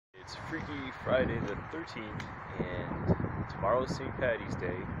Freaky Friday the 13th, and tomorrow's St. Patty's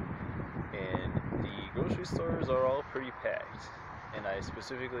Day, and the grocery stores are all pretty packed. And I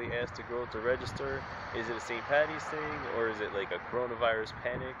specifically asked the girl to register, is it a St. Patty's thing, or is it like a coronavirus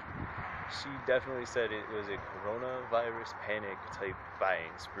panic? She definitely said it was a coronavirus panic type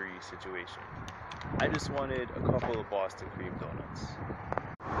buying spree situation. I just wanted a couple of Boston cream donuts.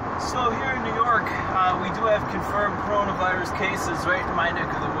 So here in New York, we do have confirmed coronavirus cases right in my neck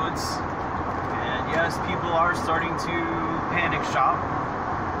of the woods. And yes, people are starting to panic shop.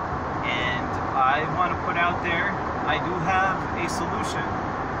 And I want to put out there, I do have a solution.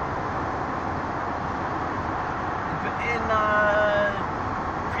 In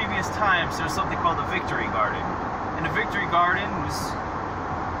previous times, there's something called a victory garden. And a victory garden was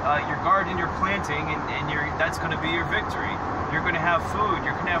your garden you're planting, and that's going to be your victory. You're going to have food,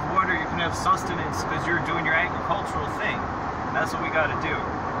 you're going to have water, you're going to have sustenance because you're doing your agricultural thing. And that's what we got to do.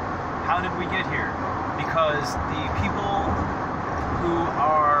 How did we get here? Because the people who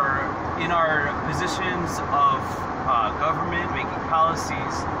are in our positions of government, making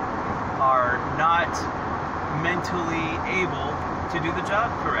policies, are not mentally able to do the job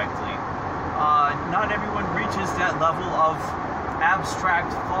correctly. Not everyone reaches that level of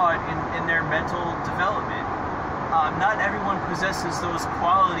abstract thought in their mental development. Not everyone possesses those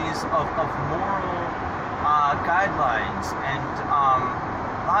qualities of moral guidelines and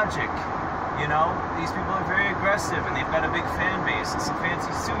logic. You know, these people are very aggressive and they've got a big fan base and some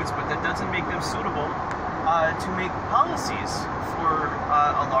fancy suits, but that doesn't make them suitable to make policies for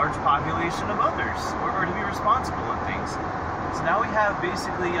a large population of others, or to be responsible in things. So now we have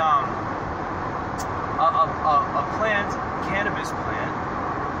basically a plant, cannabis plant,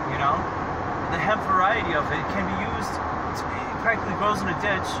 you know. The hemp variety of it can be used, it practically grows in a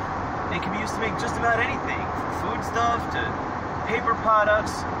ditch, and it can be used to make just about anything, from food stuff to paper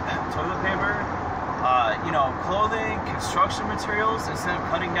products, toilet paper, you know, clothing, construction materials, instead of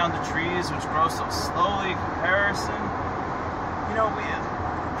cutting down the trees, which grow so slowly in comparison. You know,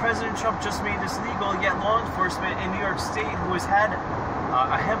 President Trump just made this legal, yet law enforcement in New York State, who has had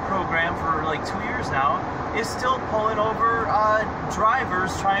a hemp program for like 2 years now, is still pulling over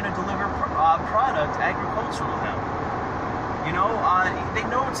drivers trying to deliver product, agricultural hemp. You know, they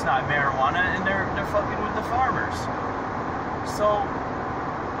know it's not marijuana, and they're fucking with the farmers. So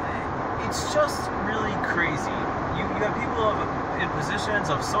it's just really crazy. You have people in positions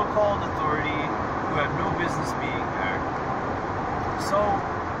of so-called authority who have no business being there. So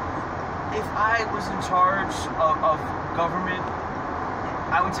if I was in charge of government,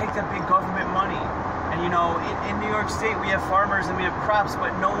 I would take that big government money. And you know, in New York State, we have farmers and we have crops,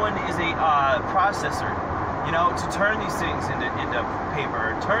 but no one is a processor, you know, to turn these things into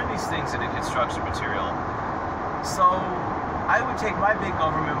paper, turn these things into construction material. So I would take my big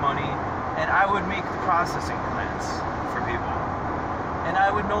government money and I would make the processing plants for people. And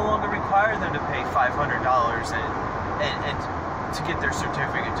I would no longer require them to pay $500 and to get their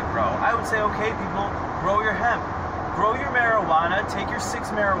certificate to grow. I would say, okay, people, grow your hemp. Grow your marijuana, take your 6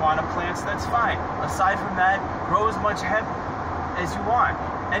 marijuana plants, that's fine. Aside from that, grow as much hemp as you want.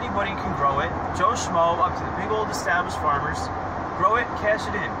 Anybody can grow it. Joe Schmo, up to the big old established farmers, grow it, cash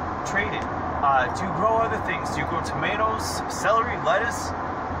it in, trade it. Do you grow other things? Do you grow tomatoes, celery, lettuce,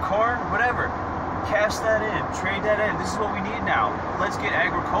 corn, whatever? Cash that in, trade that in. This is what we need now. Let's get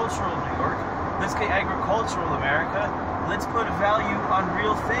agricultural New York. Let's get agricultural America. Let's put a value on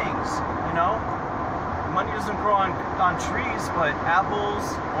real things, you know? Money doesn't grow on trees, but apples,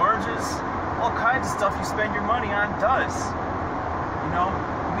 oranges, all kinds of stuff you spend your money on does. You know,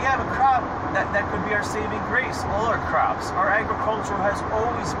 we have a crop that could be our saving grace. All our crops, our agriculture has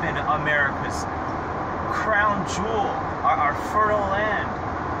always been America's crown jewel, our fertile land,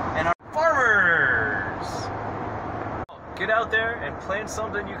 and our farmers. Get out there and plant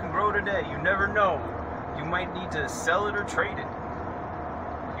something you can grow today. You never know. You might need to sell it or trade it.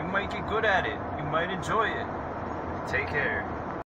 You might get good at it. You might enjoy it. Take care.